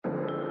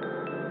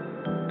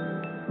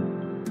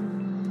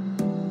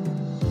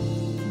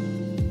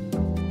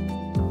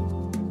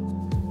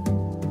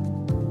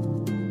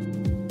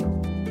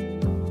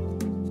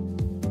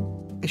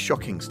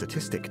shocking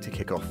statistic to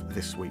kick off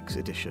this week's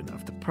edition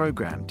of the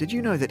programme. Did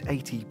you know that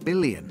 80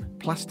 billion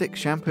plastic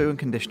shampoo and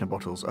conditioner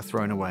bottles are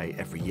thrown away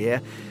every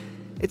year?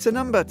 It's a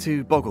number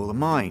to boggle the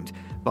mind,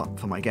 but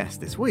for my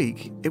guest this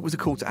week, it was a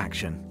call to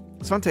action.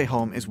 Svante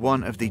Holm is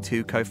one of the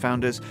two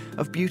co-founders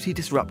of Beauty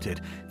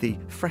Disrupted, the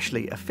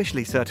freshly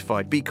officially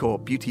certified B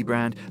Corp beauty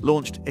brand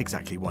launched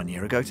exactly 1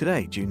 year ago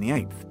today, June the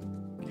 8th.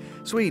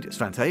 Swede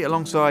Svante,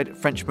 alongside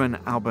Frenchman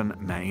Alban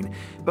Main,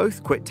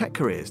 both quit tech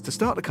careers to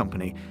start a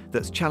company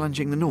that's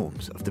challenging the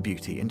norms of the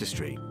beauty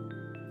industry.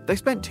 They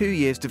spent 2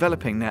 years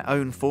developing their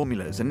own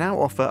formulas and now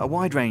offer a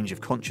wide range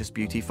of conscious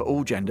beauty for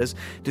all genders,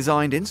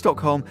 designed in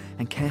Stockholm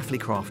and carefully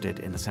crafted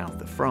in the south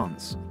of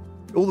France.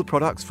 All the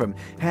products, from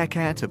hair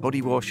care to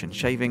body wash and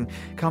shaving,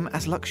 come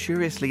as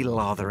luxuriously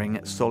lathering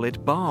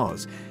solid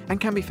bars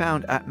and can be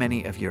found at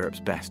many of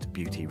Europe's best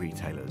beauty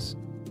retailers.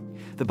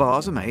 The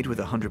bars are made with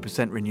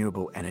 100%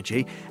 renewable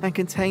energy and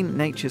contain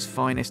nature's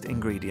finest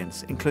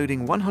ingredients,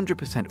 including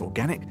 100%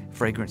 organic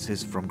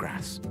fragrances from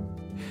grass.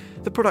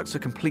 The products are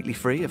completely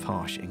free of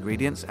harsh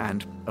ingredients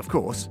and, of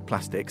course,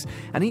 plastics,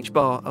 and each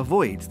bar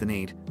avoids the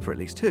need for at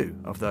least 2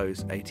 of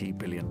those 80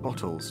 billion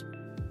bottles.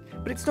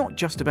 But it's not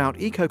just about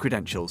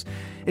eco-credentials.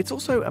 It's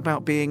also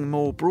about being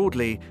more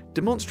broadly,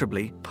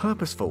 demonstrably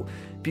purposeful.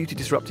 Beauty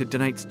Disrupted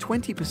donates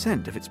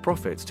 20% of its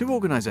profits to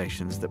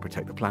organisations that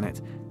protect the planet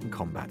and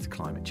combat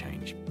climate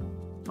change.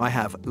 I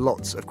have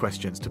lots of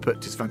questions to put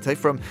to Svante,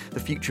 from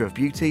the future of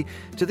beauty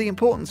to the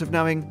importance of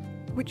knowing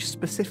which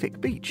specific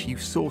beach you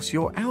source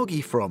your algae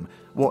from,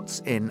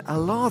 what's in a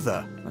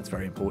lather, that's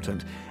very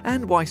important,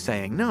 and why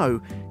saying no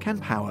can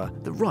power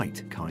the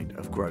right kind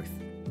of growth.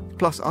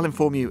 Plus, I'll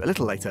inform you a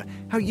little later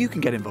how you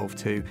can get involved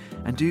too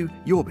and do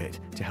your bit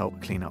to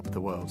help clean up the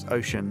world's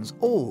oceans,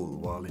 all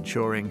while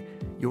ensuring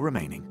you're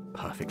remaining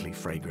perfectly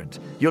fragrant.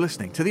 You're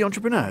listening to The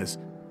Entrepreneurs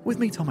with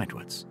me, Tom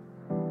Edwards.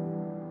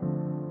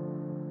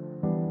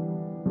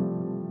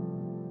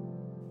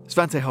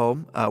 Svante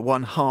Holm,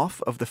 one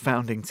half of the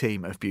founding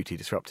team of Beauty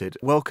Disrupted.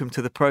 Welcome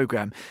to the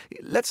programme.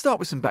 Let's start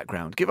with some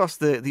background. Give us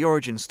the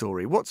origin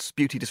story. What's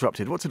Beauty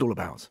Disrupted? What's it all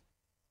about?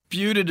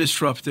 Beauty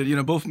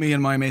Disrupted, both me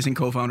and my amazing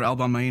co-founder,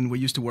 Alban Main, we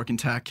used to work in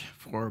tech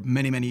for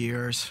many, many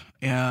years.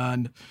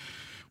 And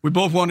we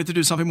both wanted to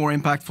do something more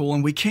impactful.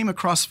 And we came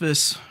across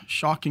this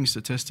shocking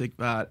statistic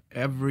that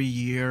every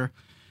year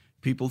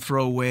people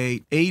throw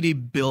away 80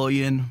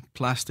 billion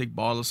plastic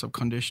bottles of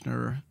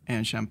conditioner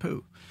and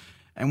shampoo.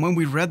 And when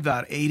we read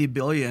that 80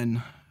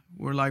 billion,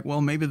 we're like,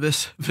 well, maybe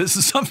this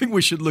is something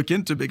we should look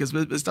into, because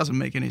this doesn't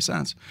make any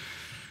sense.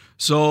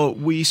 So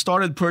we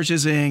started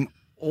purchasing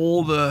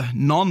all the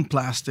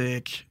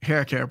non-plastic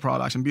hair care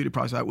products and beauty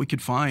products that we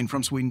could find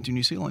from Sweden to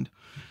New Zealand.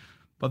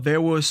 But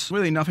there was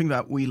really nothing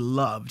that we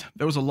loved.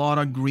 There was a lot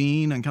of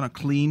green and kind of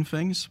clean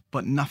things,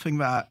 but nothing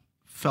that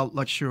felt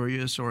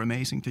luxurious or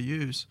amazing to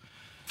use.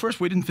 First,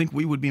 we didn't think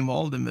we would be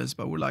involved in this,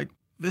 but we're like,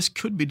 this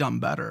could be done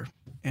better.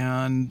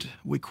 And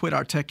we quit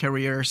our tech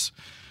careers,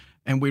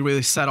 and we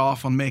really set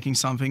off on making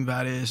something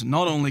that is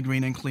not only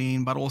green and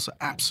clean, but also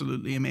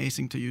absolutely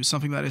amazing to use,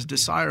 something that is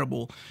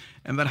desirable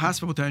and that has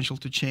the potential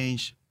to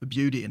change the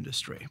beauty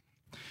industry.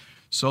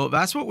 So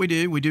that's what we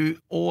do. We do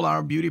all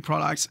our beauty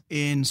products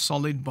in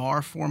solid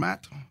bar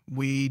format.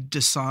 We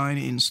design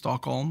in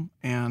Stockholm,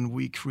 and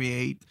we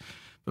create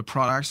the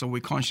products, or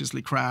we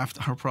consciously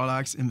craft our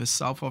products in the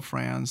south of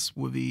France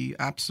with the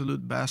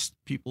absolute best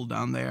people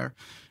down there.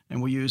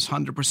 And we use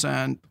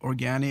 100%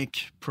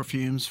 organic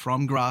perfumes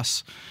from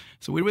grass.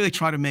 So we really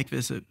try to make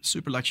this a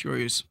super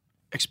luxurious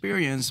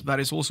experience that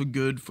is also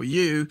good for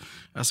you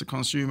as a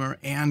consumer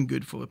and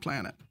good for the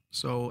planet.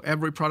 So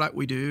every product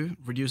we do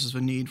reduces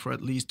the need for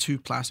at least 2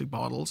 plastic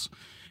bottles.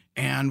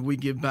 And we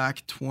give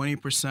back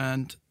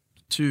 20%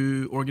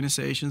 to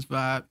organizations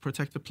that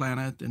protect the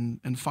planet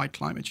and fight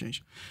climate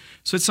change.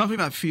 So it's something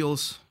that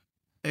feels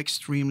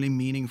extremely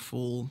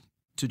meaningful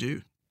to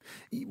do.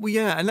 Well,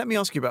 yeah, and let me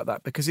ask you about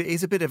that, because it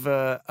is a bit of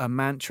a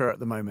mantra at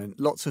the moment.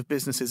 Lots of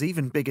businesses,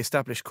 even big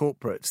established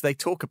corporates, they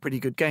talk a pretty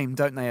good game,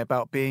 don't they,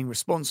 about being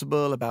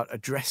responsible, about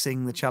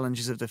addressing the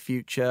challenges of the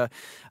future,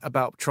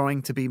 about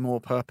trying to be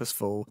more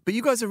purposeful. But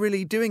you guys are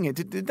really doing it.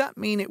 Did that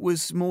mean it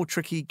was more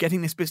tricky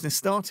getting this business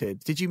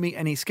started? Did you meet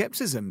any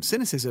skepticism,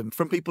 cynicism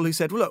from people who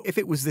said, well, look, if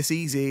it was this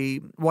easy,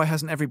 why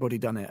hasn't everybody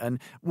done it? And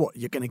what,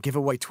 you're going to give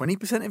away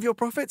 20% of your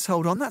profits?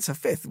 Hold on, that's a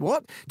fifth.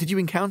 What? Did you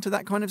encounter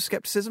that kind of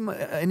skepticism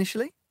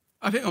initially?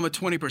 I think on the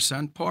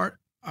 20% part,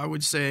 I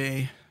would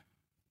say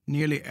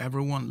nearly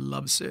everyone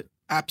loves it,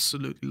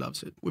 absolutely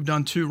loves it. We've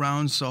done 2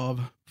 rounds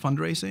of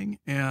fundraising,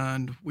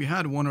 and we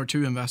had 1 or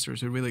 2 investors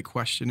who really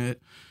question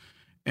it.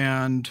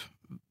 And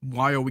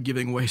why are we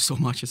giving away so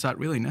much? Is that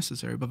really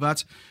necessary? But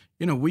that's,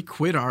 we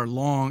quit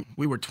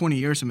we were 20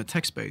 years in the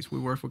tech space. We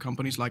worked for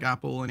companies like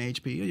Apple and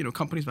HP,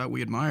 companies that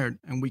we admired,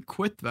 and we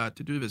quit that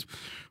to do this.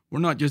 We're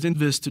not just in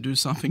this to do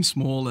something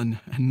small and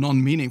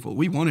non-meaningful.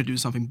 We want to do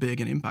something big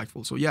and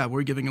impactful. So yeah,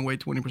 we're giving away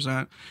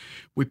 20%.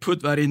 We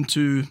put that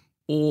into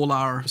all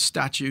our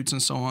statutes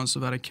and so on so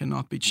that it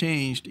cannot be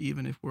changed,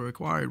 even if we're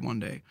acquired one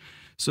day.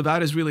 So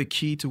that is really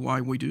key to why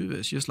we do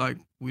this. Just like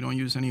we don't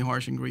use any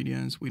harsh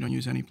ingredients, we don't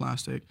use any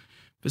plastic.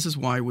 This is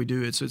why we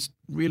do it. So it's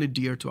really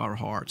dear to our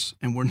hearts,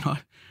 and we're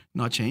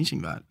not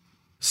changing that.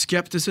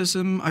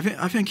 Skepticism, I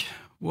think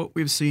what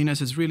we've seen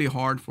is it's really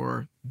hard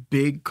for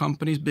big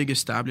companies, big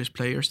established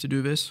players to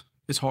do this.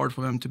 It's hard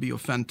for them to be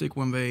authentic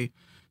when they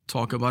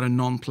talk about a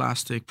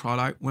non-plastic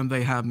product, when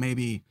they have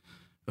maybe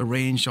a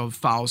range of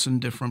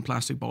 1,000 different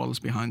plastic bottles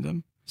behind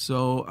them.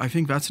 So I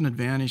think that's an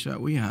advantage that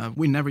we have.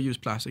 We never use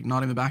plastic,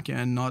 not in the back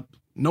end, not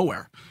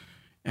nowhere.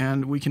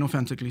 And we can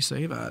authentically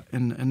say that.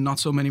 And not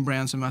so many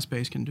brands in that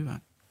space can do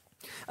that.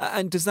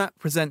 And does that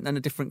present then a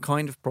different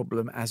kind of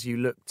problem as you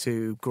look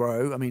to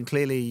grow? I mean,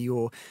 clearly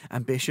you're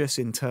ambitious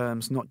in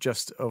terms not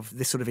just of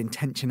this sort of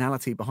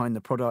intentionality behind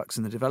the products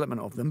and the development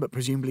of them, but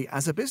presumably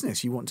as a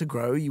business, you want to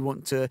grow, you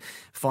want to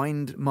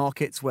find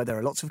markets where there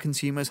are lots of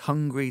consumers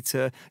hungry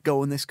to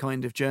go on this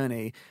kind of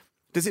journey.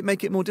 Does it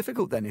make it more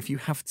difficult then if you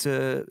have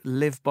to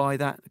live by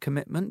that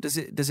commitment? Does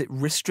it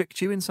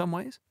restrict you in some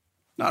ways?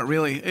 Not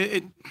really.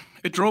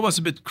 It drove us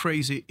a bit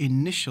crazy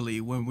initially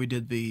when we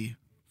did the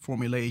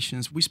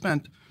formulations. We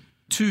spent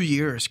 2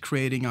 years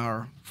creating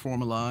our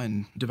formula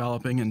and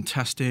developing and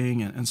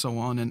testing and so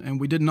on. And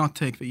we did not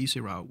take the easy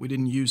route. We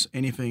didn't use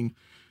anything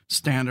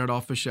standard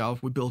off the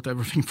shelf. We built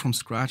everything from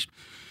scratch.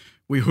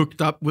 We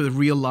hooked up with a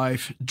real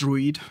life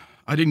druid.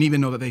 I didn't even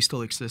know that they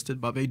still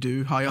existed, but they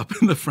do, high up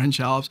in the French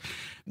Alps.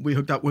 We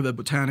hooked up with a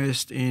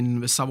botanist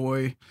in the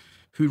Savoy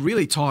who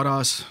really taught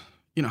us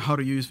how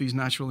to use these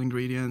natural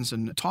ingredients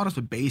and taught us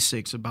the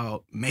basics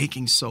about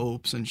making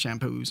soaps and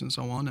shampoos and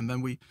so on. And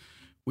then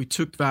we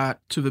took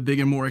that to the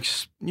bigger, more, the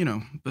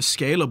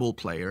scalable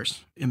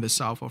players in the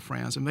south of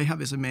France. And they have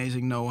this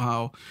amazing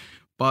know-how,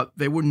 but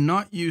they were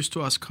not used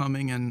to us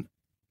coming in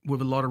with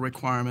a lot of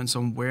requirements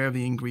on where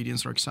the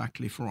ingredients are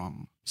exactly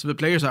from. So the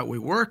players that we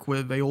work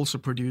with, they also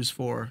produce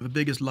for the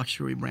biggest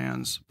luxury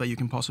brands that you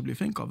can possibly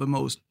think of, the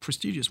most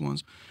prestigious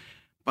ones.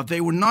 But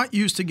they were not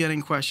used to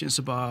getting questions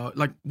about,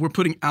 like, we're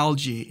putting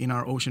algae in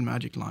our Ocean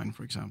Magic line,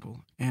 for example.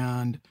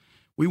 And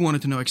we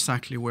wanted to know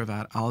exactly where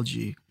that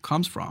algae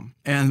comes from.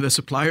 And the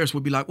suppliers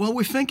would be like, well,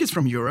 we think it's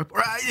from Europe,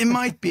 or it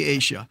might be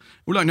Asia.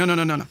 We're like,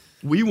 no.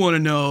 We want to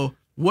know,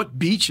 what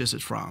beach is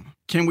it from?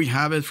 Can we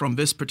have it from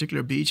this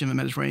particular beach in the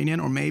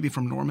Mediterranean, or maybe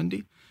from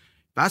Normandy?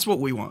 That's what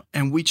we want.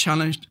 And we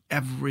challenged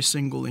every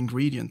single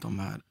ingredient on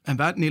that. And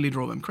that nearly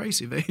drove them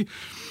crazy.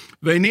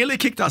 They nearly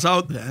kicked us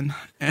out then.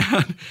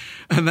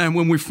 And then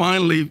when we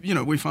finally,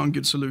 we found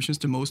good solutions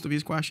to most of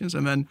these questions.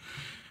 And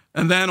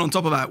then on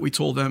top of that, we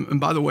told them, and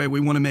by the way, we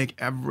want to make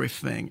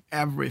everything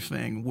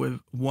with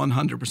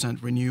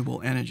 100%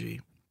 renewable energy.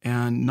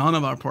 And none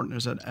of our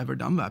partners had ever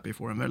done that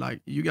before. And they're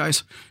like, you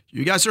guys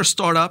are a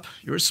startup,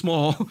 you're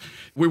small,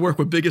 we work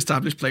with big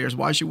established players,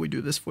 why should we do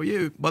this for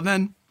you? But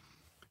then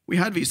we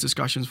had these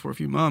discussions for a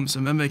few months,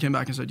 and then they came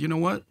back and said, you know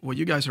what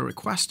you guys are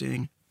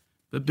requesting,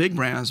 the big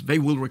brands, they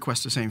will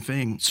request the same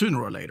thing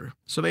sooner or later.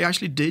 So they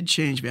actually did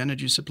change the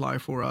energy supply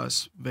for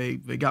us. They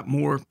got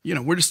more,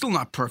 we're still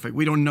not perfect.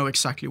 We don't know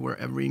exactly where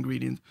every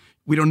ingredient,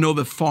 we don't know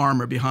the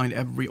farmer behind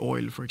every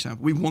oil, for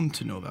example. We want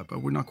to know that,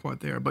 but we're not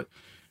quite there. But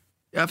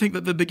I think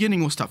that the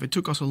beginning was tough. It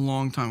took us a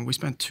long time. We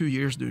spent 2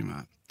 years doing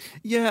that.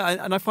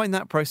 Yeah, and I find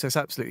that process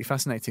absolutely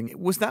fascinating.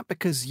 Was that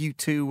because you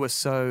two were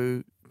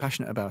so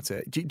passionate about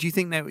it? Do you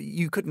think that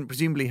you couldn't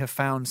presumably have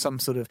found some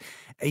sort of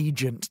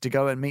agent to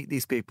go and meet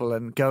these people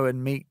and go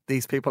and meet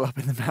these people up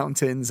in the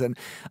mountains and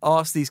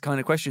ask these kind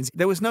of questions?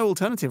 There was no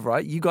alternative,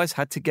 right? You guys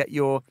had to get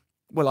your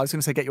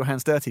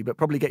hands dirty, but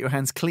probably get your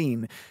hands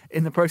clean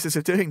in the process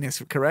of doing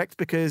this, correct?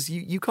 Because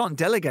you can't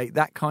delegate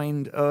that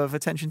kind of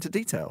attention to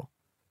detail.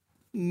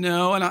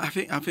 No, and I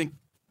think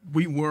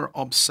we were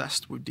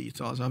obsessed with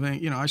details. I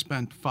think, I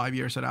spent 5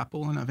 years at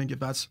Apple, and I think if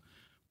that's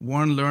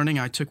one learning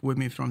I took with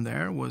me from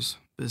there was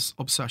this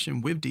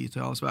obsession with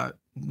details, that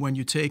when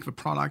you take the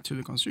product to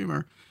the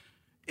consumer,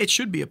 it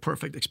should be a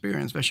perfect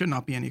experience. There should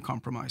not be any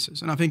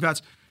compromises. And I think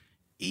that's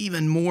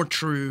even more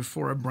true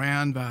for a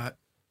brand that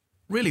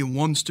really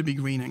wants to be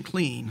green and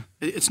clean.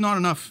 It's not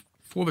enough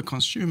for the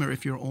consumer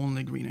if you're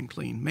only green and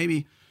clean.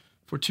 Maybe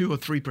for 2 or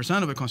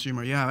 3% of the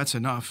consumer, yeah, that's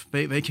enough.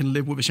 They can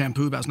live with a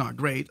shampoo that's not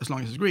great as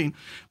long as it's green.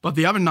 But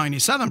the other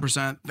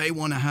 97%, they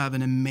want to have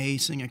an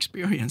amazing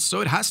experience. So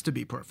it has to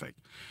be perfect.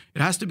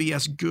 It has to be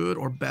as good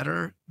or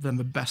better than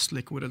the best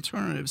liquid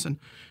alternatives. And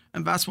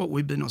that's what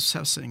we've been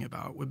obsessing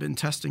about. We've been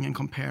testing and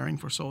comparing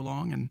for so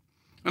long. And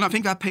I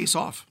think that pays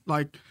off.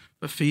 Like,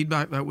 the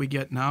feedback that we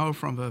get now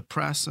from the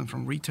press and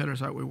from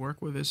retailers that we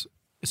work with is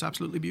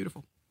absolutely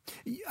beautiful.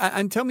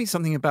 And tell me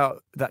something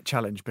about that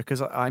challenge,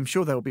 because I'm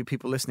sure there will be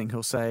people listening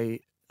who'll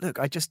say, look,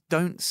 I just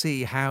don't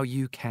see how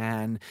you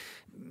can,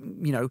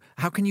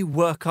 how can you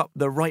work up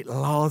the right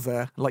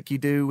lather like you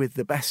do with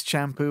the best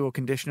shampoo or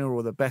conditioner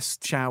or the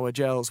best shower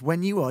gels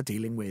when you are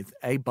dealing with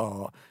a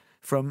bar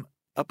from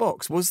a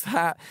box? Was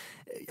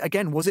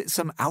it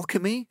some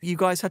alchemy you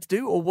guys had to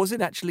do, or was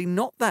it actually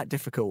not that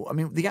difficult? I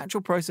mean, the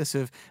actual process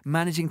of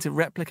managing to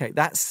replicate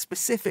that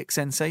specific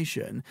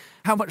sensation,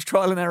 how much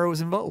trial and error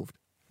was involved?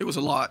 It was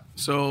a lot.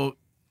 So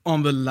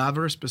on the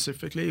lather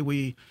specifically,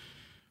 we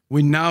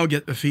We now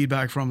get the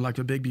feedback from like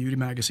the big beauty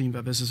magazine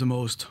that this is the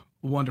most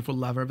wonderful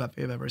leather that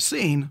they've ever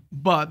seen.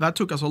 But that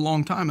took us a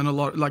long time, and a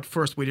lot. Like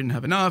first we didn't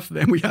have enough,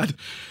 then we had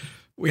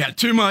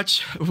too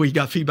much. We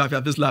got feedback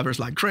that this leather is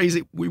like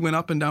crazy. We went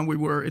up and down.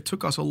 It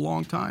took us a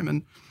long time,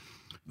 and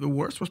the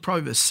worst was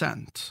probably the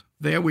scent.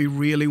 There we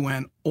really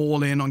went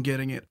all in on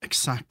getting it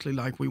exactly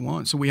like we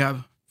want. So we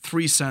have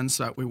 3 scents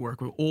that we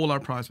work with. All our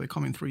products, they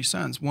come in 3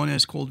 scents. One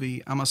is called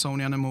the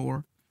Amazonian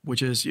Amur,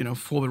 which is,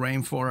 for the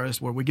rainforest,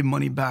 where we give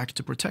money back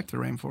to protect the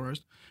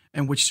rainforest,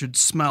 and which should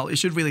smell. It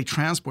should really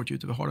transport you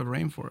to the heart of the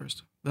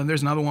rainforest. Then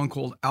there's another one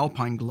called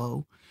Alpine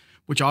Glow,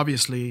 which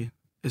obviously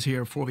is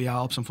here for the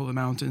Alps and for the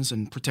mountains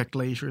and protect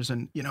glaciers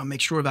and,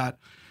 make sure that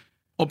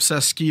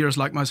obsessed skiers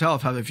like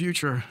myself have a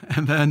future.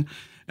 And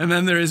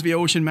then there is the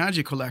Ocean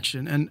Magic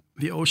collection. And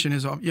the ocean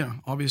is,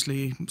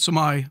 obviously, so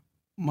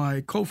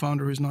my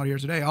co-founder, who's not here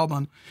today,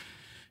 Alban,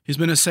 he's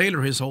been a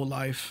sailor his whole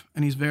life,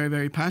 and he's very,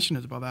 very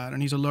passionate about that.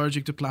 And he's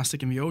allergic to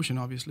plastic in the ocean,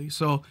 obviously.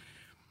 So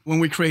when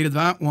we created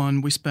that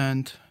one, we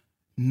spent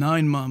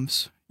 9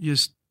 months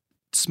just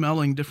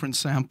smelling different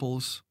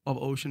samples of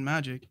Ocean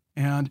Magic.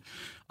 And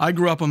I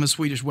grew up on the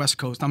Swedish West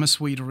Coast. I'm a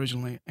Swede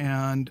originally,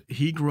 and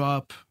he grew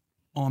up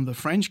on the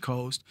French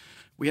coast.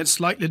 We had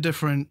slightly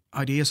different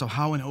ideas of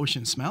how an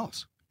ocean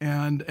smells.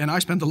 And I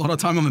spent a lot of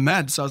time on the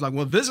Med, so I was like,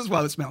 well, this is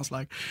what it smells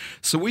like.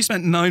 So we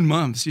spent 9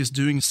 months just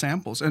doing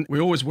samples. And we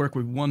always work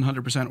with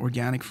 100%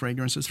 organic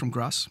fragrances from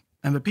Grasse.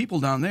 And the people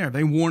down there,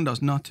 they warned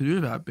us not to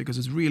do that because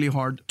it's really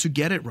hard to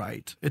get it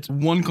right. It's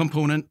one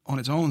component on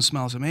its own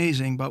smells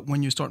amazing, but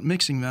when you start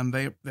mixing them,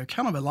 they're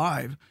kind of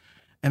alive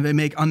and they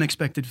make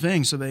unexpected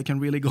things, so they can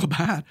really go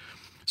bad.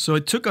 So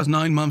it took us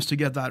 9 months to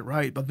get that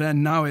right. But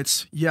then now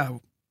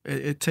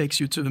it takes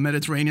you to the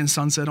Mediterranean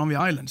sunset on the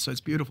island. So it's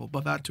beautiful,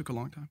 but that took a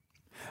long time.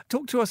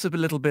 Talk to us a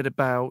little bit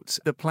about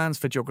the plans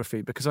for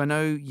Geography, because I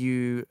know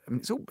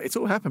it's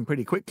all happened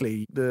pretty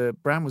quickly. The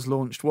brand was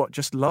launched,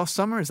 just last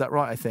summer? Is that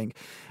right, I think?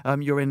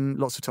 You're in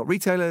lots of top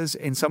retailers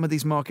in some of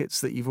these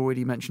markets that you've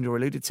already mentioned or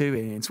alluded to,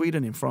 in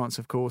Sweden, in France,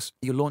 of course.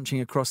 You're launching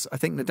across, I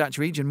think, the Dutch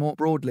region more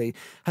broadly.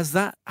 Has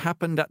that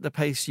happened at the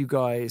pace you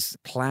guys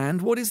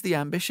planned? What is the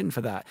ambition for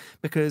that?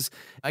 Because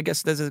I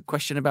guess there's a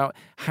question about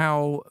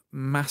how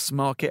mass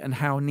market and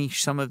how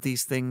niche some of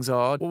these things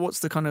are. Well,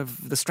 what's the kind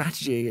of the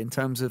strategy in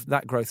terms of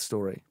that growth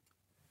story?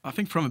 I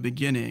think from the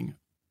beginning,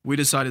 we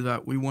decided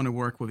that we want to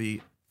work with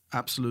the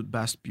absolute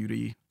best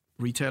beauty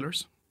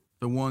retailers,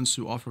 the ones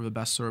who offer the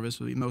best service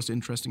with the most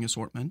interesting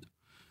assortment.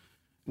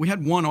 We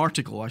had one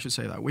article, I should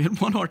say that. We had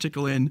one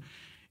article in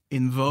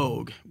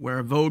Vogue,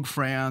 where Vogue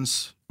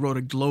France wrote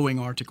a glowing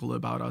article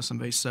about us,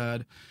 and they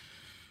said,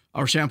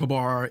 our shampoo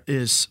bar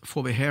is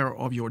for the hair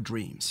of your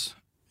dreams.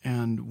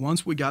 And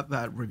once we got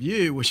that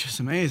review, which is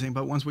amazing,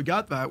 but once we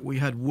got that, we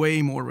had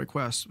way more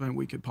requests than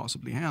we could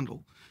possibly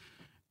handle.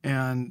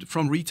 And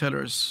from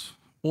retailers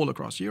all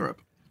across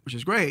Europe, which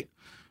is great.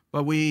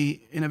 But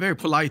we, in a very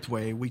polite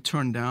way, we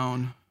turned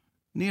down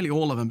nearly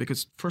all of them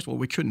because, first of all,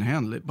 we couldn't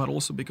handle it, but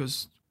also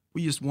because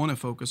we just want to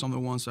focus on the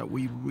ones that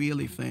we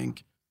really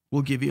think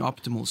will give the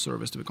optimal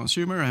service to the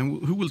consumer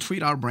and who will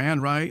treat our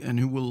brand right and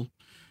who will,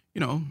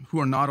 who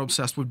are not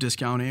obsessed with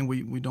discounting.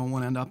 We don't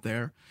want to end up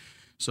there.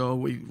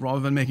 So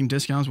rather than making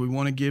discounts, we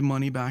want to give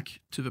money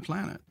back to the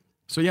planet.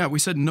 So yeah, we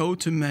said no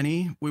to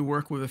many. We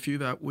work with a few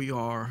that we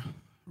are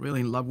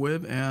really in love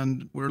with,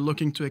 and we're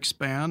looking to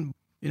expand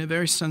in a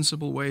very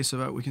sensible way so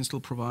that we can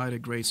still provide a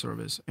great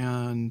service.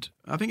 And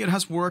I think it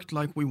has worked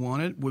like we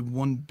wanted, with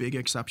one big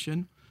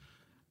exception.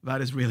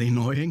 That is really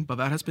annoying, but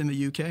that has been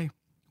the UK.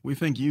 We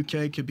think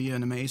UK could be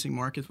an amazing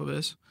market for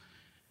this.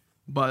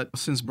 But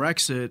since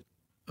Brexit,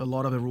 a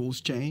lot of the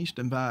rules changed,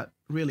 and that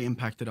really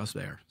impacted us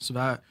there. So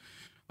that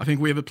I think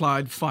we have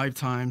applied 5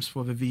 times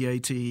for the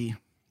VAT,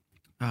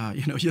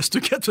 just to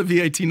get the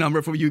VAT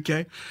number for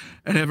UK.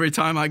 And every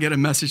time I get a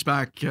message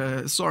back,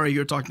 sorry,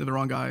 you're talking to the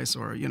wrong guys,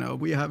 or,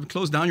 we have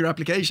closed down your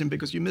application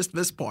because you missed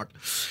this part.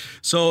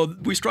 So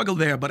we struggled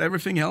there, but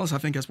everything else I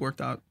think has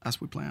worked out as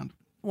we planned.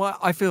 Well,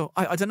 I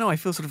don't know, I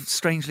feel sort of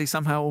strangely,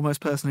 somehow almost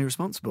personally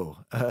responsible,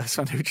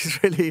 Svante, which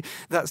is really,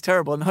 that's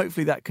terrible. And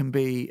hopefully that can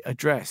be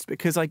addressed,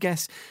 because I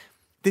guess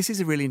this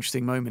is a really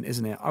interesting moment,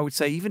 isn't it? I would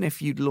say even if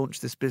you'd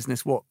launched this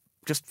business,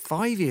 just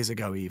 5 years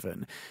ago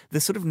even,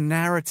 the sort of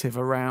narrative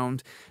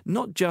around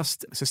not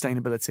just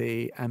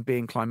sustainability and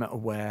being climate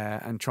aware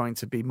and trying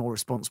to be more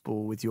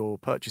responsible with your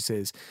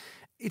purchases,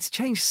 it's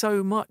changed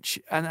so much.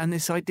 And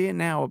this idea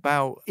now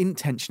about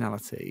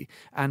intentionality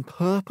and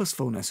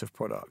purposefulness of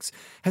products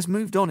has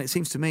moved on, it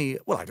seems to me.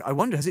 Well, I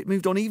wonder, has it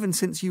moved on even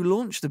since you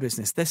launched the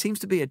business? There seems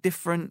to be a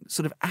different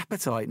sort of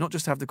appetite, not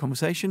just to have the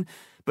conversation,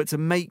 but to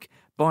make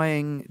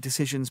buying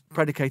decisions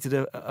predicated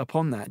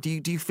upon that.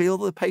 Do you feel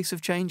the pace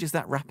of change is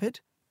that rapid?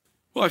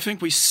 Well, I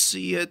think we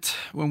see it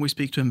when we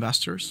speak to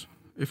investors.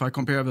 If I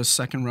compare the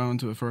second round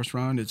to the first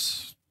round,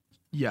 there's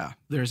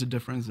a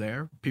difference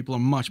there. People are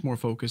much more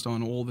focused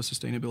on all the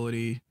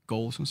sustainability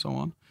goals and so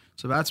on.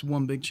 So that's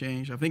one big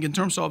change. I think in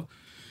terms of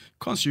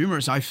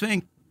consumers, I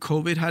think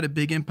COVID had a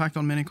big impact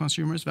on many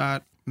consumers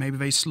that maybe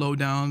they slowed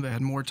down, they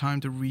had more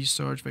time to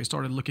research, they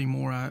started looking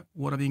more at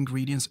what are the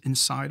ingredients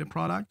inside a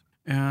product.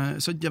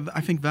 So yeah,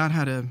 I think that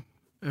had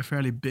a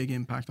fairly big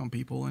impact on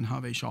people and how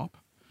they shop.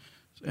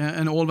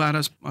 And all that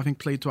has, I think,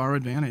 played to our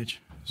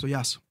advantage. So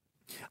yes.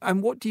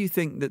 And what do you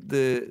think that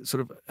the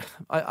sort of,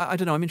 I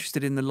don't know, I'm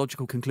interested in the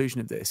logical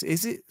conclusion of this.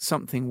 Is it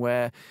something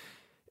where,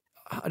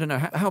 I don't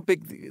know, how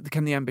big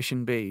can the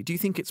ambition be? Do you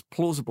think it's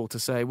plausible to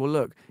say, well,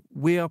 look,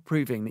 we are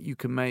proving that you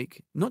can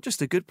make not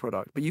just a good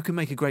product, but you can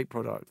make a great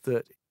product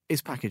that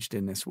is packaged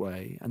in this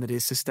way and that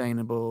is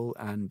sustainable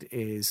and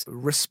is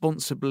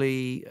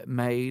responsibly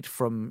made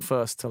from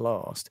first to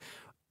last?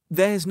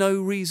 There's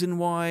no reason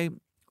why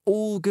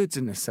all goods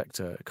in this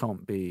sector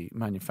can't be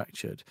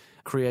manufactured,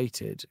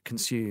 created,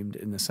 consumed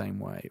in the same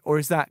way. Or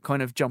is that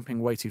kind of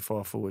jumping way too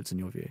far forwards in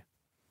your view?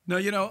 No,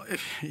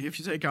 if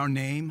you take our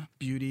name,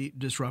 Beauty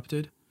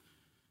Disrupted,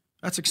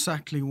 that's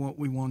exactly what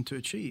we want to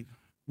achieve.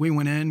 We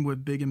went in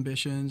with big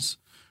ambitions.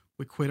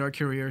 We quit our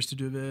careers to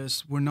do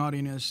this. We're not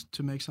in this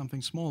to make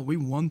something small. We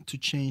want to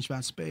change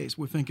that space.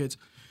 We think it's,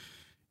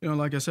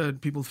 like I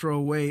said, people throw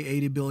away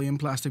 80 billion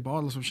plastic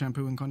bottles of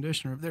shampoo and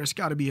conditioner. There's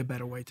got to be a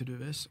better way to do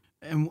this.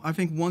 And I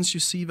think once you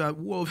see that,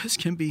 whoa, this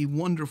can be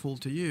wonderful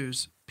to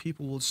use,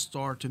 people will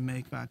start to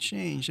make that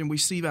change. And we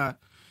see that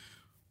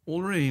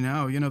already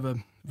now.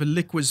 The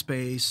liquid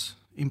space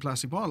in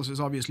plastic bottles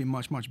is obviously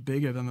much, much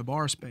bigger than the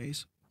bar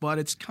space, but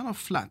it's kind of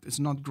flat. It's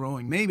not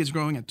growing. Maybe it's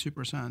growing at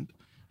 2%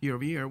 year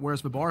over year,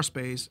 whereas the bar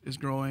space is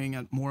growing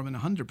at more than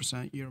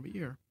 100% year over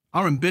year.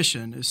 Our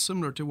ambition is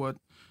similar to what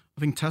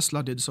I think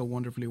Tesla did so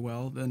wonderfully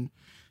well. Then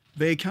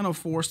they kind of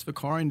forced the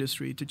car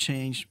industry to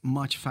change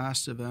much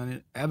faster than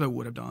it ever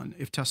would have done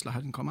if Tesla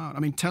hadn't come out. I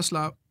mean,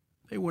 Tesla,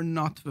 they were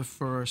not the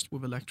first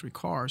with electric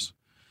cars,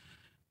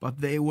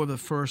 but they were the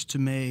first to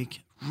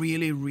make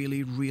really,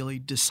 really, really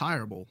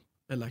desirable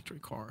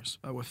electric cars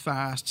that were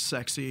fast,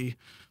 sexy,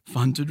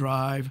 fun to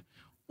drive,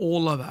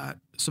 all of that,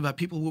 so that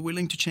people were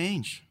willing to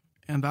change.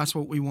 And that's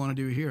what we want to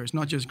do here. It's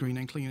not just green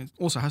and clean. It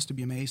also has to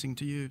be amazing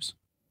to use.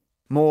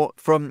 More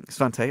from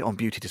Svante on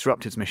Beauty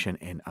Disrupted's mission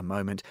in a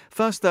moment.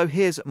 First, though,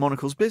 here's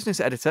Monocle's business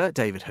editor,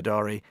 David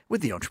Hadari,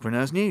 with the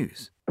Entrepreneur's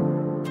News.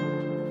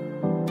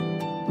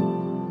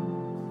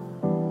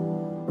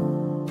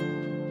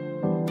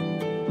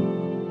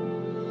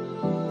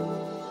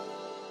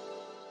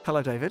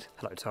 Hello, David.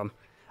 Hello, Tom.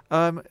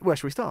 Where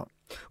should we start?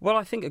 Well,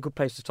 I think a good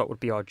place to start would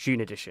be our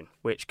June edition,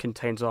 which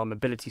contains our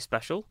mobility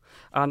special,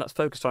 and that's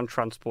focused on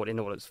transport in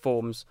all its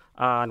forms.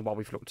 And while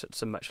we've looked at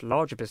some much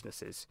larger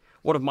businesses,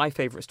 one of my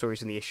favourite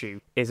stories in the issue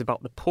is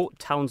about the Port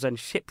Townsend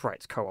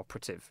Shipwrights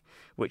Cooperative,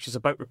 which is a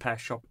boat repair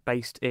shop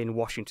based in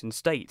Washington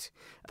State.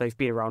 They've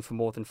been around for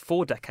more than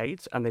 4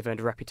 decades, and they've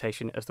earned a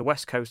reputation as the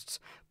West Coast's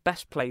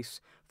best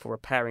place for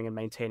repairing and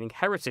maintaining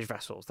heritage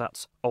vessels.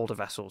 That's older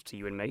vessels to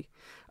you and me.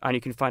 And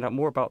you can find out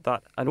more about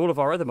that and all of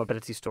our other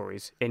mobility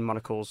stories in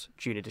Monocle's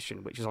June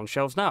edition, which is on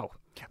shelves now.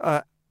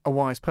 A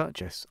wise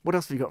purchase. What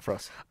else have you got for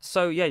us?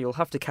 So, yeah, you'll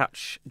have to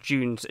catch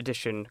June's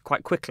edition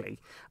quite quickly,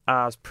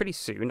 as pretty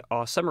soon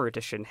our summer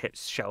edition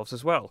hits shelves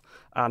as well,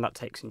 and that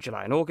takes in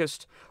July and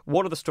August.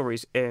 One of the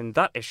stories in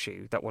that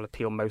issue that will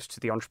appeal most to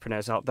the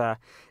entrepreneurs out there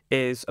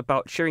is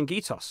about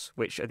Chiringuitos,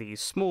 which are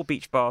these small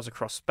beach bars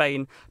across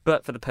Spain,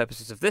 but for the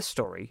purposes of this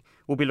story,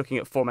 we'll be looking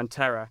at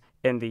Formentera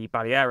in the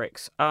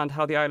Balearics and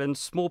how the island's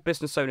small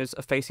business owners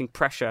are facing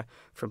pressure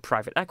from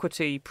private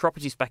equity,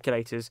 property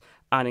speculators,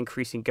 and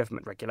increasing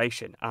government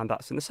regulation. And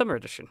that's in the summer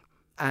edition.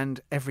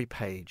 And every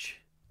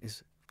page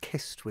is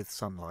kissed with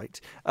sunlight.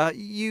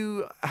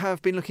 You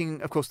have been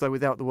looking, of course, though,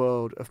 without the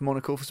world of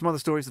Monocle for some other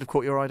stories that have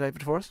caught your eye,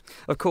 David, for us?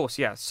 Of course,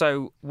 yeah.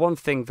 So one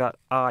thing that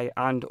I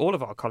and all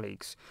of our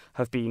colleagues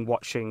have been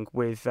watching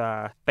with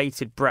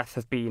bated breath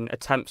have been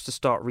attempts to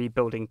start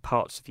rebuilding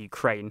parts of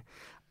Ukraine.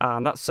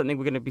 And that's something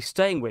we're going to be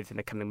staying with in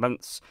the coming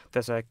months.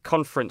 There's a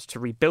conference to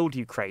rebuild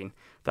Ukraine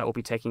that will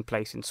be taking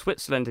place in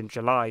Switzerland in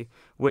July,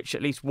 which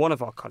at least one of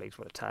our colleagues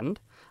will attend.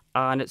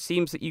 And it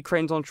seems that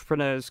Ukraine's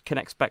entrepreneurs can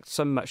expect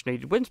some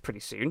much-needed wins pretty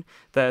soon.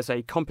 There's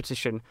a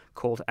competition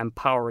called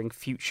Empowering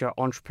Future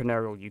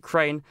Entrepreneurial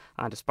Ukraine,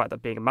 and despite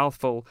that being a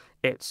mouthful,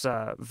 it's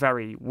a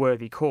very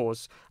worthy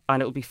cause.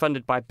 And it will be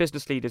funded by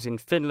business leaders in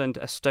Finland,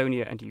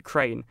 Estonia and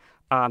Ukraine.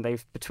 And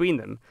they've, between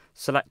them,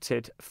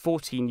 selected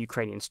 14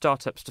 Ukrainian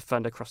startups to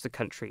fund across the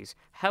country's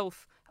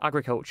health,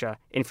 agriculture,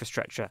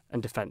 infrastructure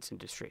and defence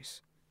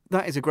industries.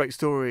 That is a great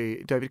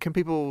story, David. Can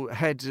people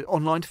head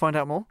online to find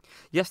out more?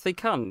 Yes, they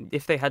can.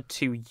 If they head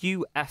to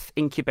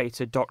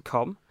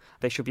ufincubator.com,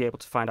 they should be able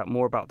to find out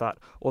more about that,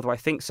 although I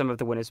think some of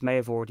the winners may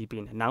have already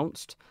been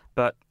announced,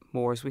 but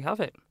more as we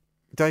have it.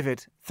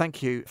 David,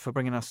 thank you for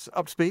bringing us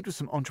up to speed with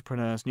some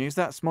entrepreneurs news.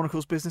 That's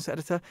Monocle's business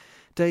editor,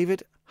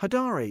 David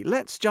Hadari.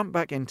 Let's jump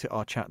back into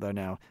our chat, though,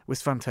 now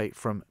with Svante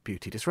from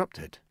Beauty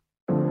Disrupted.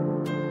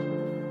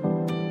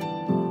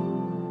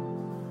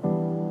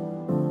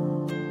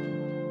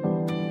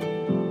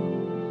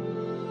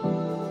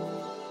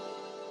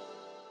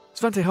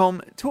 Svante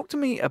Holm, talk to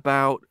me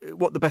about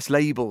what the best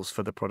labels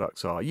for the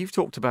products are. You've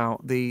talked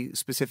about the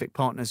specific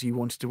partners you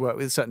wanted to work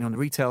with, certainly on the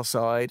retail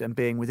side, and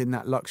being within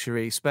that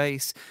luxury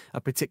space,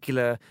 a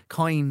particular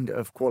kind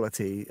of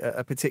quality,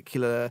 a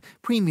particular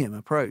premium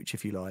approach,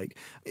 if you like.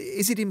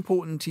 Is it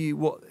important to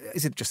you?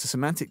 Is it just a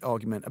semantic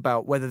argument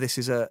about whether this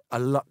is a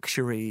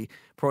luxury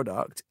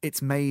product?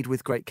 It's made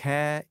with great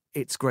care.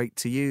 It's great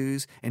to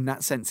use. In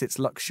that sense, it's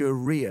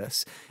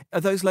luxurious.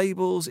 Are those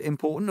labels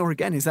important? Or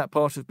again, is that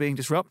part of being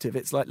disruptive?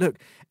 It's like, look,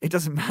 it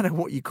doesn't matter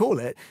what you call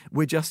it.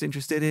 We're just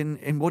interested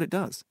in what it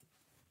does.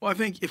 Well, I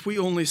think if we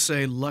only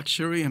say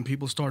luxury and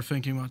people start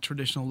thinking about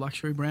traditional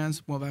luxury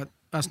brands, well,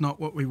 that's not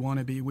what we want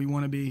to be. We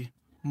want to be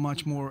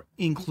much more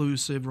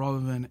inclusive rather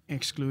than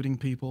excluding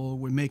people.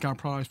 We make our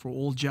products for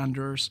all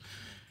genders,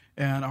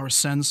 and our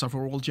scents are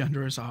for all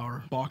genders.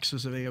 Our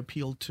boxes, they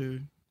appeal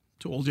to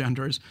all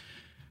genders.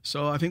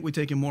 So I think we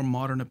take a more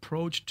modern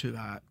approach to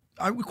that.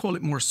 I would call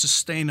it more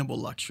sustainable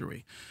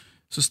luxury.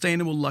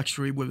 Sustainable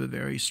luxury with a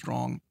very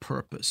strong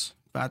purpose.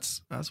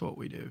 That's what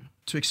we do.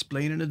 To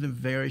explain it in a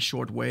very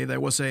short way, there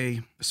was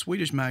a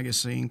Swedish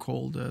magazine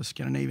called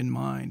Scandinavian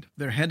Mind.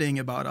 Their heading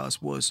about us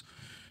was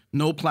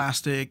 "No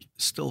plastic,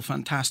 still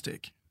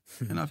fantastic."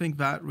 And I think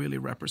that really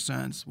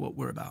represents what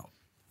we're about.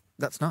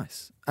 That's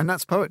nice. And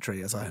that's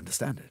poetry, as I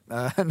understand it.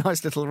 A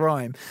nice little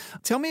rhyme.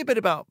 Tell me a bit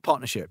about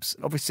partnerships.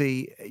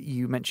 Obviously,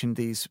 you mentioned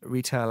these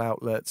retail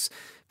outlets.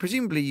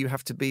 Presumably, you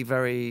have to be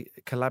very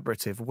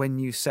collaborative when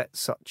you set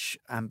such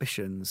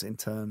ambitions in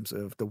terms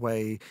of the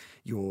way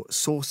you're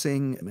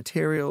sourcing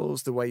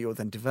materials, the way you're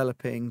then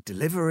developing,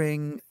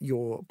 delivering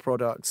your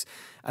products,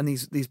 and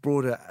these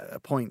broader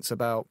points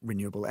about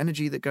renewable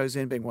energy that goes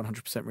in, being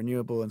 100%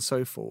 renewable and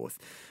so forth.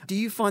 Do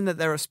you find that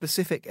there are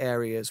specific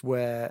areas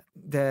where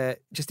there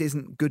just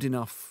isn't good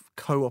enough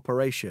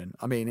cooperation?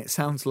 I mean, it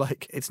sounds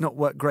like it's not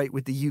worked great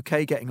with the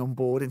UK getting on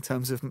board in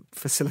terms of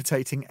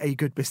facilitating a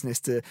good business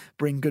to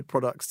bring good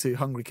products to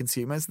hungry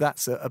consumers.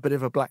 That's a bit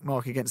of a black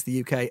mark against the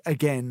UK,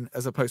 again,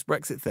 as a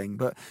post-Brexit thing.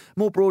 But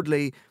more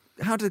broadly,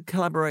 how do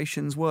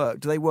collaborations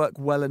work? Do they work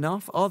well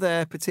enough? Are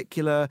there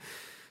particular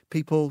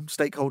people,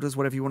 stakeholders,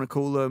 whatever you want to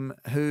call them,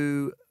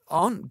 who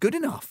aren't good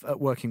enough at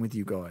working with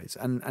you guys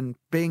and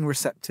being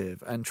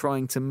receptive and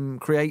trying to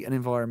create an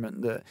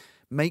environment that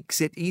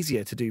makes it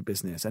easier to do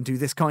business and do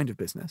this kind of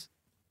business?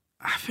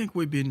 I think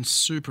we've been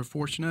super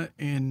fortunate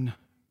in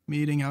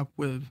meeting up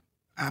with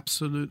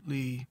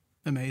absolutely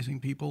amazing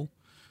people,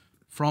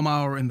 from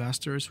our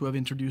investors who have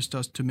introduced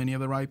us to many of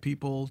the right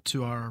people,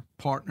 to our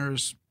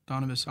partners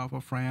down in the south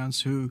of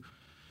France, who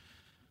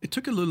it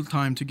took a little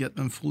time to get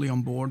them fully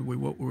on board with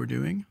what we were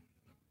doing.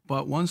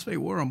 But once they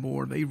were on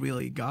board, they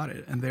really got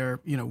it. And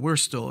we're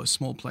still a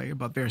small player,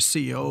 but their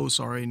CEOs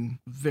are in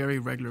very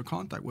regular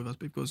contact with us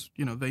because,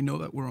 they know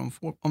that we're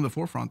on the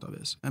forefront of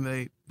this. And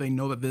they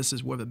know that this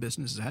is where the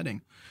business is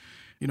heading.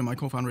 My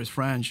co-founder is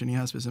French, and he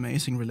has this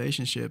amazing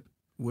relationship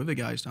with the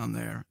guys down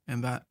there.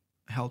 And that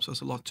helps us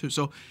a lot too.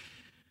 So,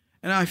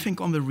 and I think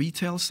on the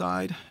retail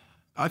side,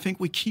 I think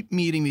we keep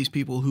meeting these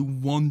people who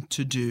want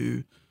to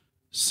do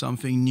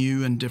something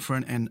new and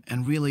different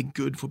and really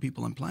good for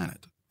people and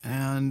planet.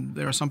 And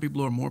there are some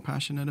people who are more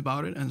passionate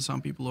about it and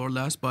some people who are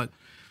less, but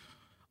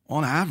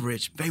on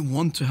average, they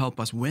want to help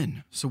us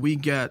win. So we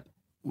get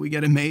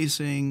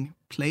amazing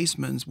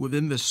placements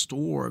within the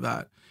store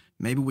that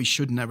maybe we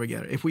should never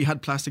get. If we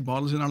had plastic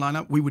bottles in our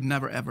lineup, we would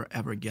never, ever,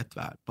 ever get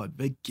that. But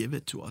they give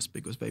it to us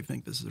because they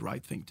think this is the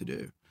right thing to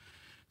do.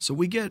 So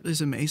we get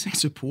this amazing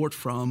support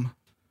from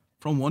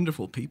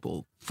wonderful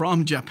people,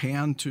 from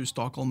Japan to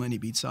Stockholm and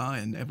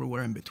Ibiza and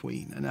everywhere in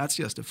between. And that's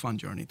just a fun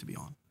journey to be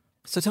on.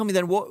 So tell me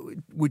then, what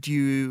would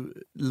you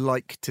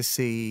like to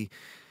see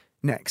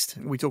next?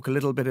 We talk a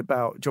little bit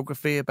about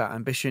geography, about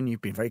ambition.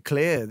 You've been very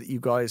clear that you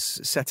guys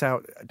set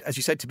out, as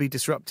you said, to be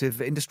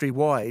disruptive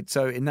industry-wide.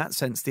 So in that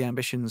sense, the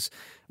ambitions,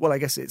 well, I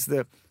guess it's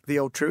the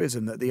old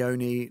truism that the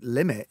only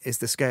limit is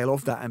the scale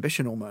of that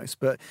ambition almost.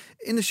 But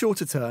in the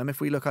shorter term,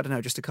 if we look, I don't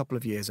know, just a couple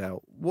of years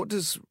out, what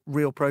does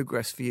real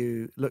progress for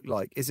you look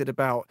like? Is it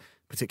about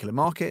particular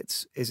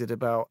markets? Is it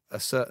about a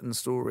certain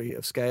story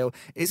of scale?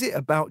 Is it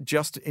about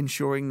just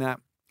ensuring that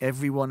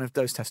every one of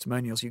those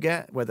testimonials you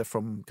get, whether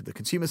from the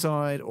consumer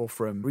side or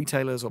from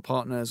retailers or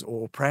partners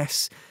or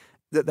press,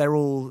 that they're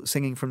all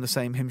singing from the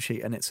same hymn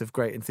sheet and it's of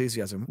great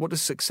enthusiasm? What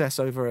does success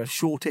over a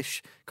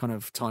shortish kind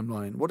of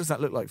timeline, what does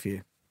that look like for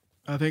you?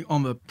 I think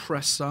on the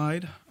press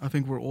side, I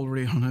think we're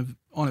already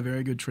on a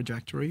very good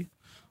trajectory.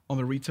 On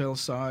the retail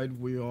side,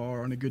 we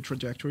are on a good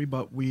trajectory,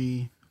 but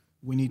we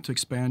need to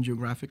expand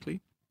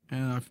geographically.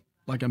 And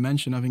like I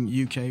mentioned, I think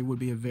UK would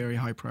be a very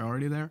high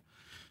priority there.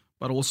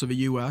 But also the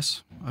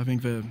US. I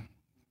think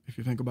if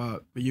you think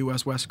about the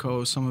US West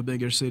Coast, some of the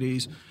bigger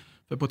cities,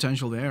 the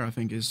potential there, I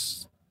think,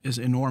 is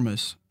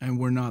enormous, and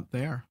we're not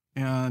there.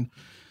 And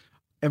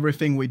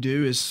everything we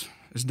do is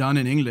done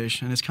in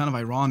English, and it's kind of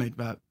ironic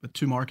that the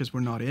two markets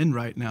we're not in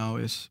right now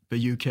is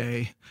the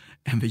UK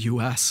and the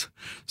US.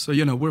 So,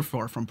 we're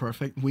far from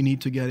perfect. We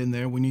need to get in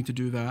there. We need to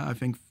do that, I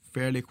think,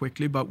 fairly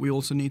quickly, but we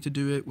also need to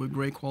do it with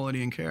great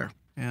quality and care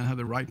and have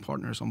the right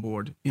partners on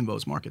board in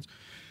those markets.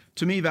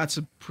 to me, that's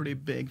a pretty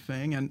big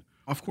thing. And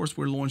of course,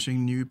 we're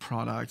launching new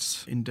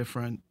products in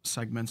different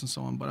segments and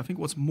so on. But I think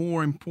what's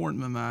more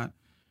important than that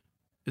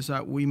is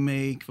that we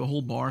make the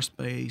whole bar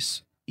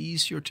space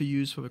easier to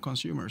use for the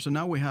consumer. So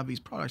now we have these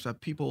products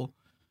that people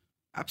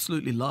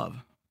absolutely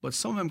love. But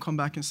some of them come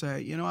back and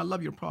say, I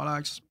love your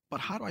products,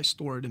 but how do I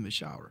store it in the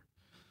shower?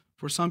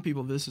 For some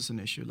people, this is an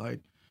issue. Like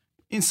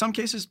in some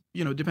cases,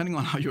 depending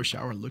on how your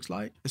shower looks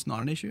like, it's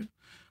not an issue.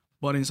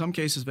 But in some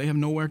cases, they have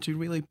nowhere to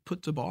really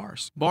put the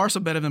bars. Bars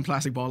are better than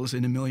plastic bottles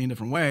in a million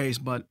different ways,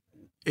 but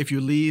if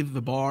you leave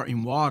the bar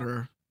in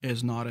water,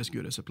 it's not as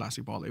good as a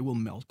plastic bottle. It will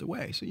melt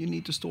away. So you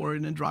need to store it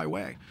in a dry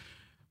way.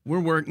 We're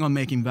working on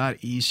making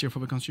that easier for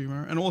the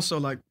consumer. And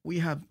also, we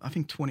have, I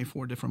think,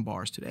 24 different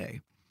bars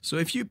today. So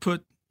if you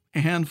put a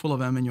handful of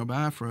them in your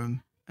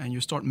bathroom and you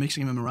start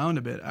mixing them around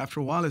a bit, after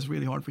a while, it's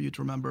really hard for you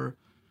to remember,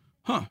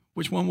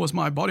 which one was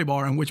my body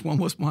bar and which one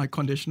was my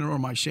conditioner or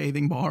my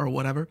shaving bar or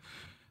whatever.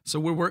 So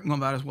we're working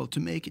on that as well to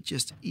make it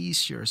just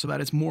easier so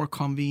that it's more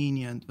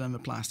convenient than the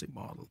plastic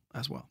bottle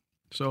as well.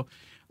 So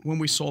when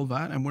we solve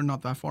that, and we're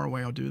not that far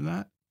away of doing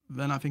that,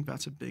 then I think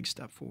that's a big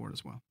step forward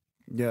as well.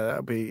 Yeah,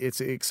 it's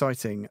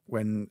exciting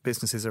when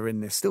businesses are in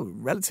this still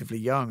relatively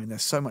young and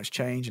there's so much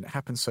change and it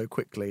happens so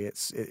quickly.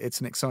 It's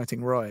an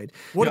exciting ride.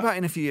 What about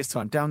in a few years'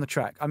 time, down the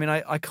track? I mean,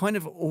 I kind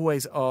of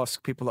always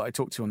ask people that I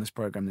talk to on this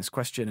program this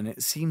question, and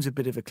it seems a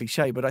bit of a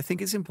cliche, but I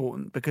think it's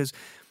important because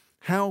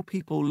how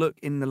people look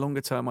in the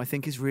longer term, I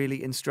think, is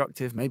really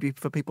instructive, maybe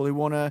for people who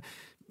want to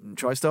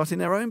try starting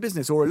their own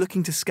business or are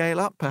looking to scale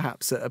up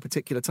perhaps at a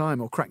particular time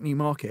or crack new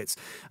markets.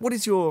 What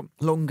is your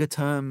longer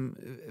term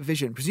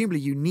vision? Presumably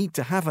you need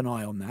to have an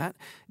eye on that.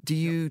 Do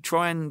you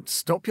try and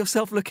stop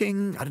yourself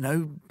looking,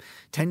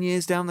 10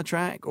 years down the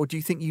track? Or do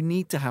you think you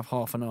need to have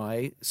half an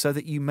eye so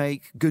that you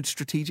make good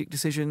strategic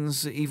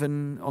decisions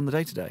even on the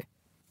day-to-day?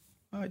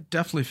 I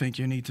definitely think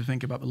you need to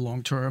think about the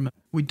long term.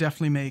 We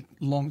definitely make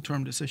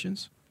long-term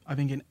decisions. I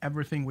think in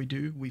everything we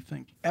do,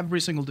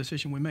 every single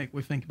decision we make,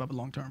 we think about the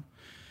long term.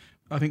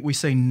 I think we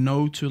say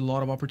no to a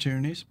lot of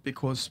opportunities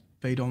because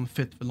they don't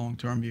fit the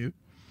long-term view.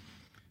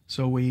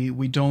 So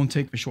we don't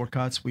take the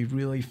shortcuts. We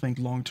really think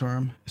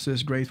long-term. Is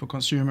this great for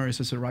consumer? Is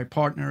this the right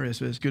partner? Is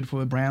this good for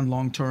the brand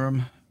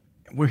long-term?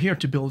 We're here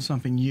to build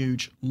something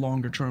huge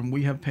longer term.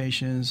 We have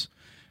patience.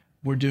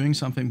 We're doing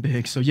something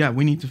big. So yeah,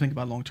 we need to think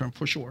about long-term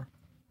for sure.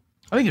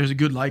 I think there's a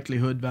good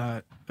likelihood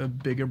that a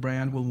bigger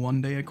brand will one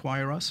day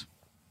acquire us,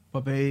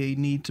 but they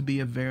need to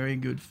be a very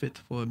good fit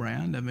for the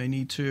brand, and they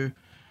need to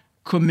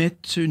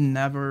commit to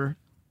never,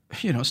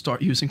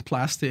 start using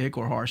plastic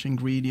or harsh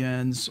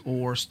ingredients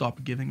or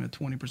stop giving the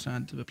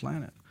 20% to the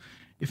planet.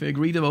 If they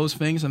agree to those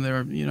things and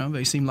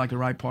they seem like the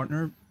right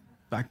partner,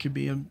 that could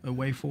be a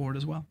way forward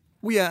as well.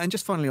 Well, yeah, and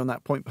just finally on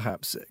that point,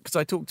 perhaps, because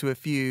I talked to a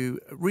few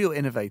real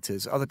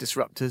innovators, other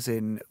disruptors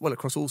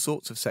across all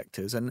sorts of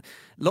sectors, and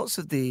lots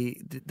of the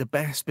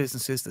best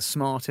businesses, the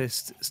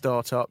smartest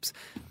startups,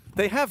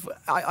 they have,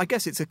 I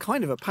guess it's a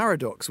kind of a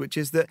paradox, which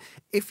is that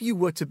if you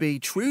were to be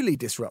truly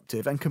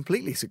disruptive and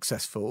completely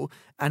successful,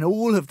 and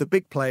all of the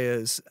big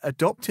players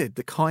adopted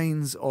the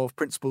kinds of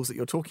principles that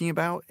you're talking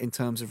about in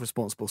terms of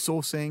responsible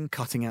sourcing,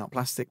 cutting out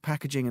plastic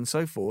packaging and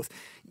so forth,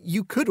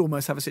 you could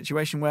almost have a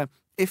situation where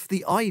if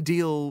the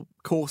ideal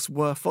course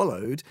were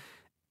followed,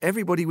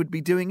 everybody would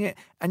be doing it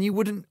and you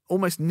wouldn't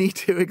almost need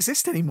to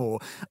exist anymore.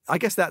 I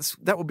guess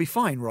that would be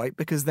fine, right?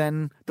 Because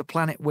then the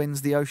planet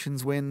wins, the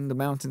oceans win, the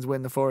mountains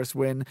win, the forests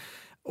win.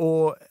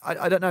 Or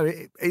I don't know,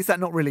 is that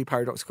not really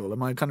paradoxical?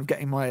 Am I kind of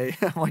getting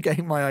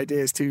my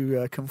ideas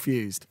too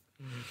confused?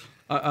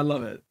 I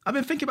love it. I've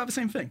been thinking about the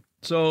same thing.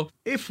 So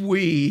if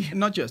we,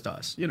 not just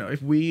us,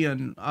 if we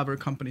and other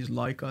companies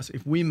like us,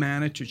 if we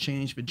manage to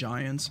change the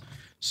giants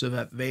so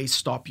that they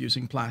stop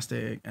using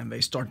plastic and they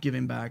start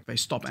giving back, they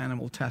stop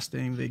animal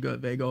testing, they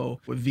go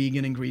with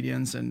vegan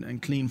ingredients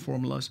and clean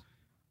formulas,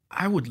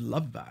 I would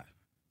love that.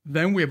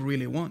 Then we have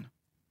really won.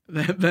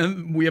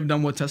 Then we have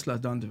done what Tesla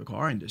has done to the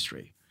car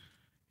industry.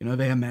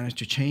 They have managed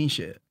to change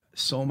it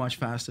so much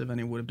faster than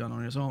it would have done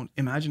on its own.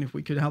 Imagine if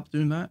we could help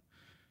doing that.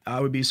 I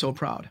would be so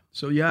proud.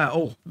 So yeah,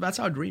 that's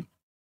our dream.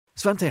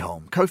 Svante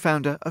Holm,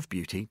 co-founder of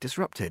Beauty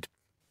Disrupted.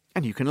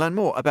 And you can learn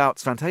more about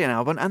Svante and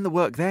Alban and the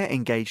work they're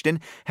engaged in.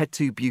 Head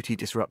to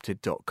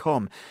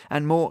beautydisrupted.com.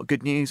 And more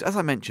good news, as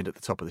I mentioned at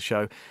the top of the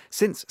show,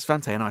 since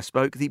Svante and I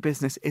spoke, the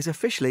business is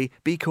officially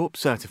B Corp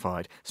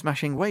certified,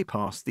 smashing way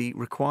past the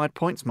required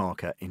points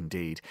marker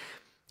indeed.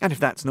 And if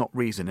that's not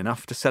reason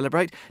enough to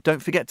celebrate,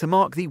 don't forget to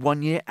mark the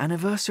 1-year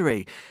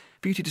anniversary.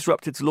 Beauty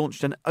Disrupted's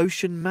launched an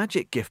Ocean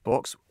Magic gift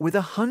box with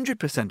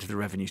 100% of the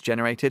revenues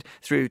generated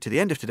through to the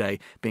end of today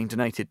being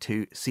donated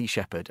to Sea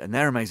Shepherd and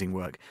their amazing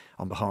work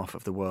on behalf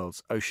of the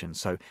world's oceans.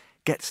 So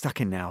get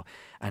stuck in now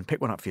and pick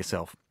one up for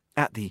yourself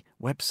at the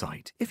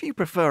website. If you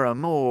prefer a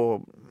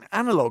more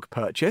analogue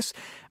purchase,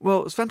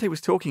 well, Svante was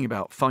talking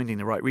about finding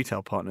the right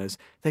retail partners.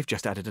 They've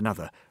just added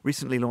another,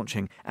 recently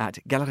launching at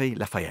Galeries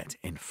Lafayette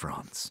in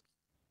France.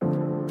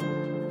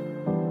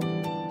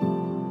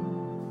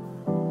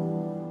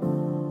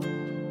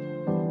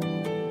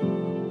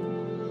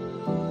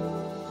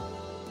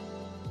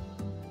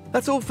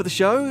 That's all for the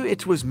show.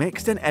 It was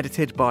mixed and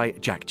edited by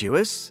Jack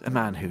Dewars, a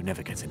man who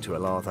never gets into a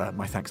lather.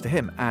 My thanks to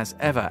him, as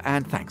ever.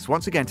 And thanks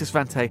once again to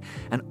Svante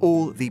and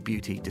all the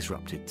Beauty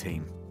Disrupted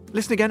team.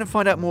 Listen again and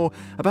find out more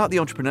about The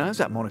Entrepreneurs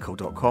at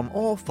monocle.com,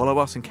 or follow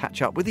us and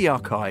catch up with the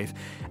archive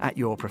at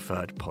your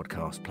preferred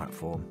podcast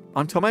platform.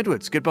 I'm Tom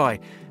Edwards.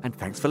 Goodbye, and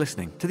thanks for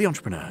listening to The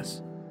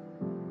Entrepreneurs.